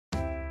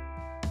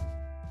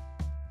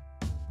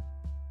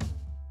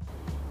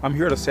I'm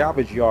here at a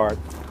salvage yard.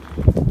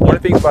 One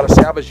of the things about a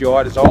salvage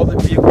yard is all the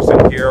vehicles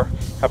in here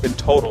have been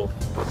totaled.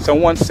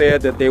 Someone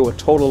said that they were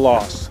total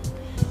loss.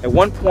 At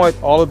one point,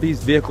 all of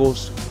these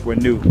vehicles were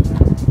new.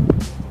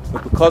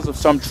 But because of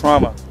some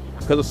trauma,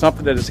 because of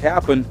something that has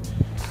happened,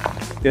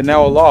 they're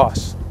now a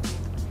loss.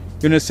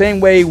 In the same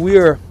way,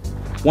 we're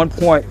one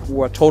point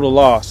were a total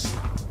loss.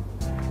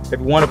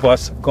 Every one of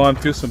us have gone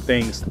through some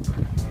things.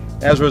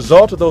 As a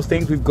result of those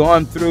things we've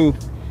gone through,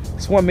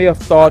 someone may have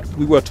thought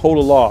we were a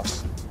total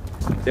loss.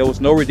 There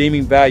was no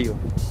redeeming value.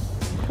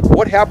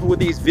 What happened with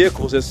these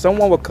vehicles is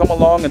someone will come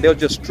along and they'll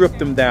just strip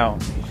them down.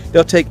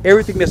 They'll take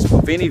everything that's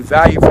of any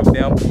value from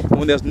them, and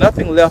when there's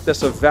nothing left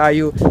that's of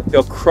value,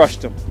 they'll crush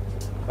them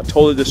or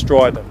totally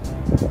destroy them.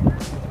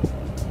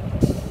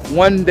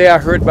 One day I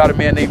heard about a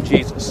man named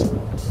Jesus.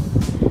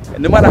 And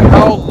no matter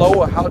how low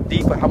or how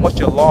deep or how much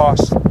you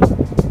lost,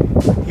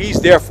 he's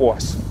there for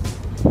us.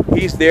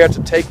 He's there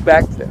to take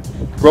back the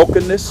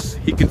brokenness.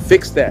 He can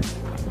fix that.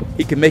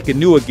 He can make it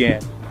new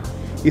again.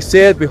 He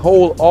said,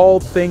 behold, all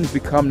things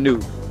become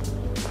new.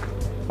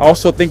 I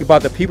also think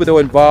about the people that were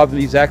involved in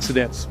these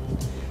accidents.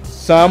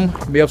 Some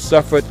may have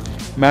suffered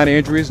minor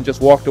injuries and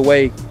just walked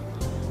away.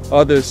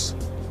 Others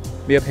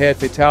may have had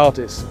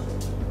fatalities.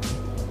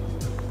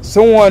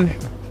 Someone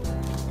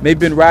may have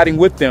been riding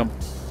with them,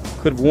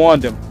 could have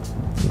warned them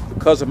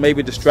because of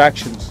maybe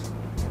distractions.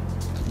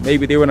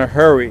 Maybe they were in a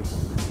hurry.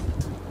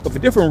 But for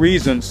different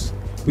reasons,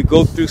 we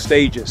go through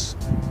stages.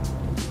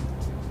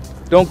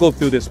 Don't go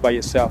through this by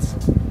yourself.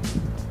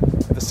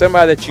 If there's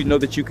somebody that you know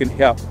that you can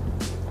help,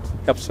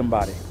 help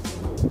somebody.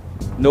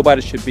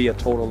 Nobody should be a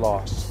total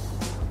loss.